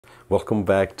Welcome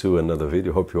back to another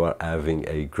video. Hope you are having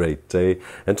a great day.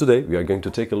 And today we are going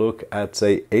to take a look at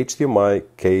a HDMI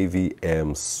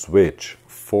KVM switch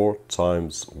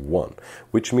 4x1,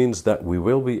 which means that we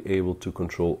will be able to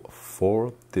control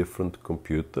 4 different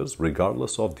computers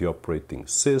regardless of the operating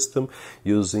system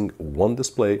using one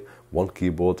display, one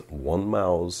keyboard, one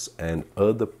mouse, and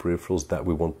other peripherals that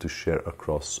we want to share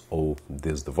across all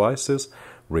these devices,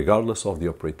 regardless of the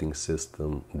operating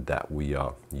system that we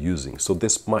are using. So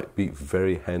this might be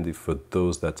very handy for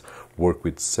those that work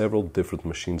with several different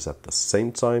machines at the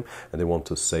same time and they want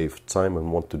to save time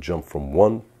and want to jump from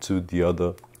one to the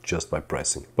other just by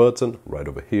pressing a button right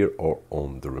over here or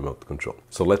on the remote control.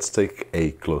 So let's take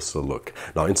a closer look.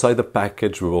 Now inside the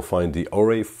package we will find the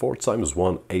OREI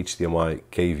 4x1 HDMI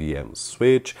KVM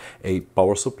switch, a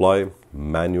power supply,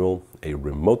 manual, a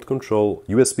remote control,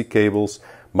 USB cables,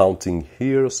 mounting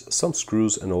gears, some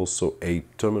screws, and also a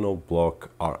terminal block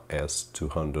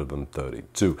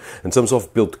RS232. In terms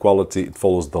of build quality, it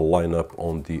follows the lineup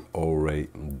on the OREI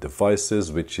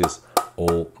devices, which is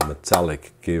all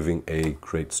metallic, giving a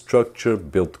great structure,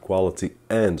 build quality,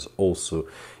 and also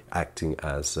acting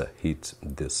as a heat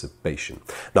dissipation.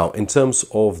 Now, in terms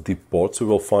of the ports, we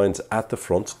will find at the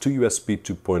front 2 USB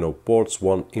 2.0 ports,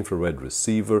 1 infrared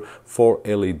receiver, 4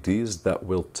 LEDs that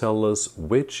will tell us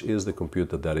which is the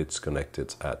computer that it's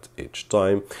connected at each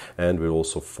time, and we'll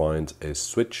also find a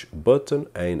switch button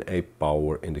and a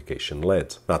power indication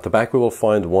LED. Now, at the back we will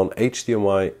find 1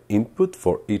 HDMI input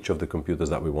for each of the computers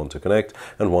that we want to connect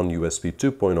and 1 USB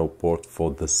 2.0 port for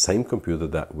the same computer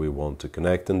that we want to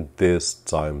connect, and this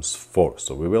time 4.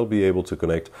 So we will be able to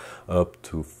connect up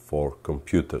to 4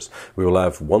 computers. We will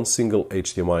have 1 single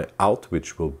HDMI out,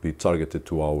 which will be targeted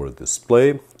to our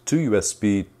display, 2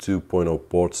 USB 2.0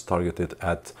 ports targeted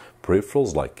at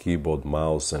peripherals like keyboard,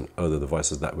 mouse, and other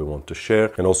devices that we want to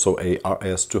share, and also a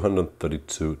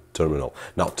RS232 terminal.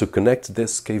 Now, to connect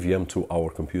this KVM to our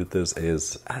computers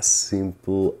is as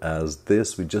simple as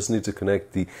this. We just need to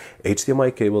connect the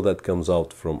HDMI cable that comes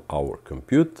out from our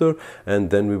computer, and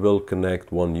then we will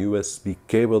connect 1 USB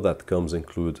cable that comes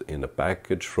included in a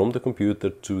package from the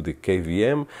computer to the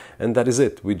KVM, and that is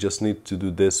it. We just need to do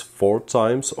this 4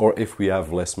 times, or if we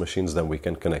have less machines, then we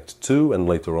can connect 2, and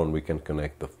later on we can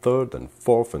connect the 3rd and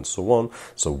 4th and so on,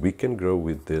 so we can grow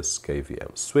with this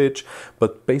KVM switch.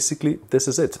 But basically this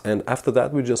is it, and after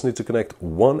that we just need to connect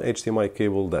 1 HDMI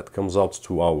cable that comes out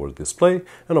to our display,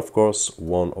 and of course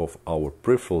one of our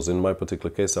peripherals. In my particular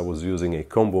case I was using a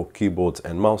combo keyboard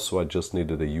and mouse, so I just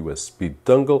needed a USB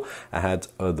dongle. I had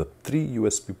other 3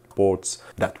 USB ports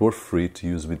that were free to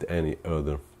use with any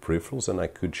other peripherals, and I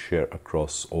could share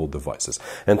across all devices.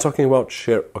 And talking about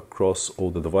share across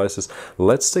all the devices,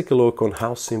 let's take a look on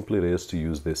how simple it is to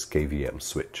use this KVM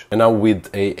switch. And now with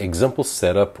a example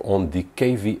setup on the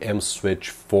KVM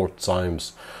switch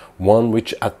 4x1,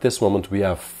 which at this moment we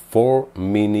have 4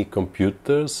 mini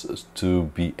computers to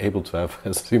be able to have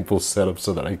a simple setup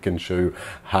so that I can show you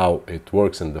how it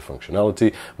works and the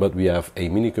functionality. But we have a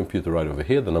mini computer right over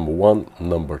here, the number 1,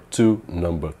 number 2,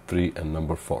 number 3, and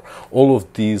number 4. All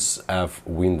of these have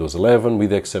Windows 11 with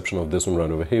the exception of this one right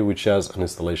over here, which has an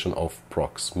installation of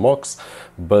Proxmox,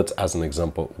 but as an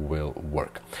example will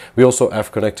work. We also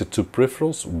have connected 2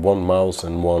 peripherals, 1 mouse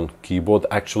and 1 keyboard,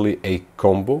 actually a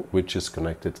combo which is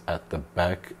connected at the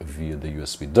back via the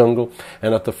USB dongle,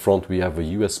 and at the front we have a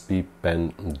USB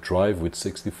pen drive with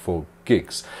 64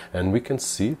 gigs, and we can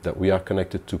see that we are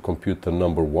connected to computer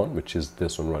number 1, which is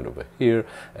this one right over here,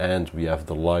 and we have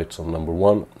the lights on number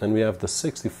 1, and we have the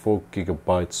 64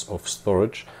 gigabytes of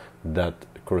storage that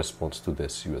corresponds to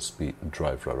this USB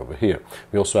drive right over here.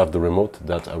 We also have the remote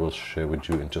that I will share with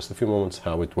you in just a few moments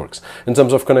how it works. In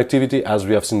terms of connectivity, as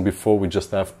we have seen before, we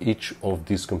just have each of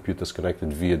these computers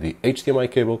connected via the HDMI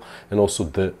cable and also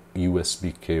the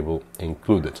USB cable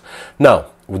included.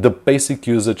 Now, the basic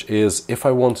usage is if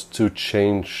I want to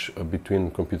change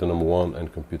between computer number 1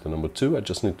 and computer number 2, I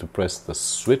just need to press the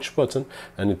switch button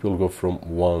and it will go from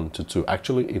 1 to 2.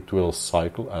 Actually, it will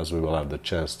cycle, as we will have the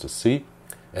chance to see.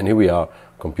 And here we are,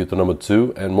 computer number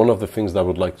 2, and one of the things that I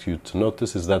would like you to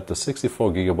notice is that the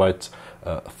 64 gigabyte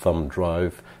thumb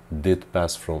drive did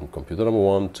pass from computer number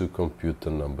 1 to computer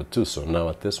number 2. So now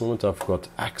at this moment I've got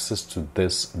access to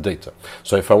this data.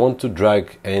 So if I want to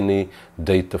drag any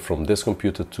data from this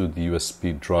computer to the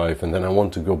USB drive, and then I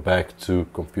want to go back to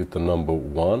computer number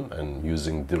 1 and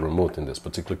using the remote in this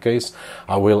particular case,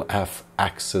 I will have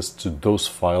access to those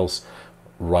files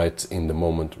right in the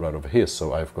moment right over here.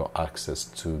 So I've got access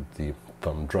to the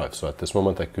thumb drive. So at this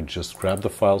moment I could just grab the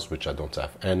files, which I don't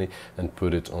have any, and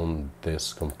put it on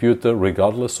this computer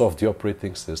regardless of the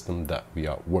operating system that we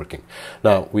are working.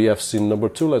 Now we have seen number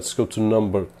 2, let's go to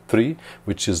number 3,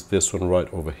 which is this one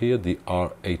right over here, the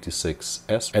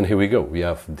R86S. And here we go, we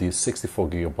have the 64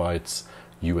 gigabytes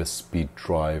USB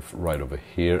drive right over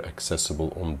here,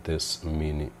 accessible on this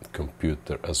mini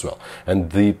computer as well.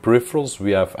 And the peripherals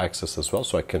we have access as well,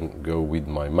 so I can go with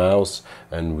my mouse,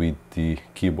 and with the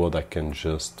keyboard I can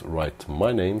just write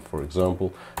my name, for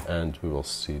example, and we will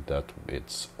see that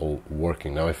it's all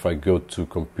working. Now if I go to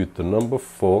computer number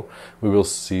 4, we will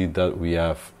see that we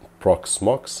have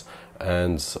Proxmox.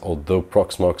 And although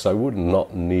Proxmox I would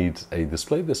not need a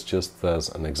display, this just as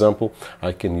an example,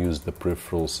 I can use the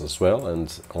peripherals as well,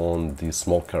 and on the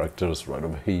small characters right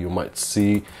over here you might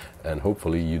see, and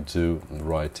hopefully you do,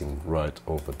 writing right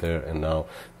over there, and now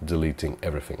deleting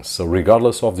everything. So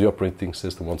regardless of the operating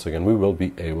system, once again we will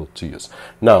be able to use.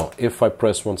 Now if I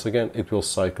press once again, it will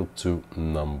cycle to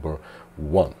number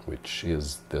 1, which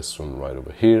is this one right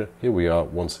over here. Here we are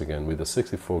once again with the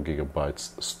 64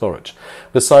 gigabytes storage.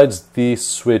 Besides the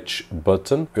switch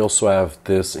button, we also have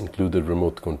this included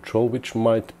remote control, which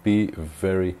might be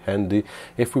very handy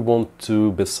if we want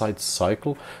to, besides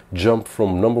cycle, jump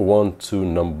from number 1 to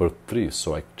number 3.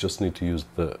 So I just need to use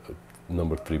the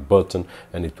number 3 button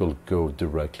and it will go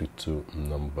directly to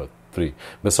number 3.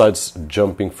 Besides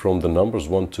jumping from the numbers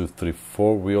 1, 2, 3,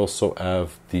 4, we also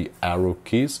have the arrow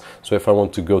keys. So if I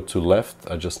want to go to left,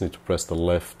 I just need to press the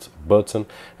left button,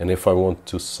 and if I want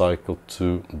to cycle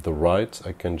to the right,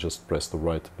 I can just press the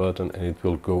right button and it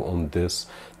will go on this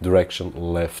direction,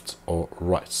 left or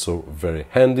right. So very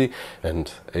handy. And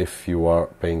if you are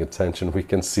paying attention, we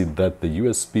can see that the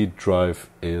USB drive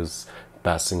is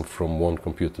passing from one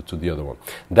computer to the other one.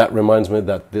 That reminds me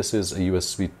that this is a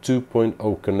USB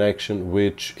 2.0 connection,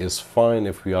 which is fine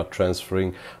if we are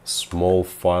transferring small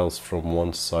files from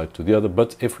one side to the other,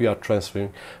 but if we are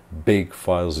transferring big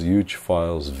files, huge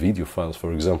files, video files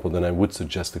for example, then I would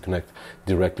suggest to connect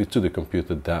directly to the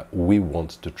computer that we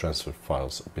want to transfer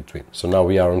files between. So now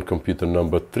we are on computer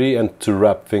number 3, and to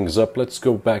wrap things up, let's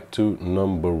go back to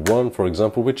number 1, for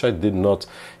example, which I did not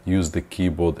use the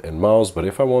keyboard and mouse, but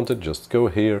if I wanted, just go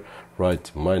here,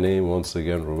 write my name once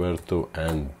again, Roberto,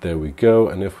 and there we go.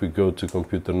 And if we go to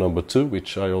computer number 2,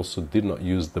 which I also did not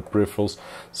use the peripherals,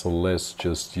 so let's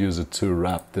just use it to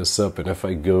wrap this up. And if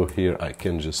I go here, I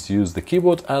can just use the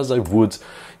keyboard as I would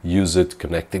use it,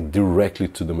 connecting directly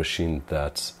to the machine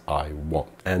that I want.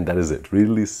 And that is it,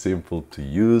 really simple to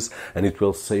use, and it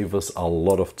will save us a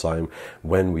lot of time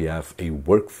when we have a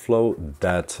workflow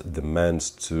that demands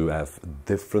to have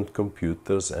different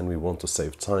computers and we want to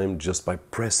save time just by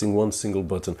pressing one single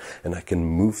button, and I can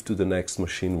move to the next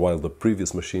machine while the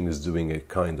previous machine is doing a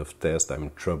kind of test.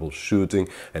 I'm troubleshooting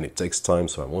and it takes time,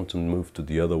 so I want to move to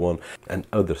the other one, and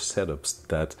other setups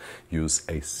that use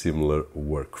a similar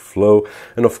workflow.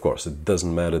 And of course, it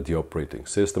doesn't matter the operating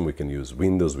system. We can use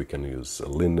Windows, we can use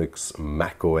Linux,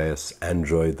 Mac OS,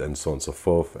 Android, and so on and so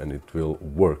forth, and it will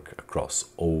work across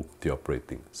all the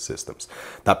operating systems.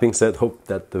 That being said, hope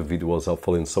that the video was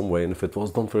helpful in some way, and if it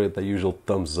was, don't forget the usual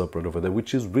thumbs up right over there,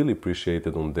 which is really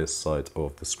appreciated on this side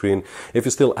of the screen. If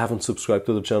you still haven't subscribed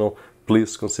to the channel,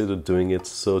 please consider doing it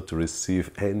so to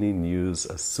receive any news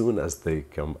as soon as they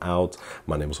come out.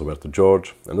 My name is Roberto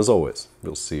George, and as always,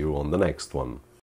 we'll see you on the next one.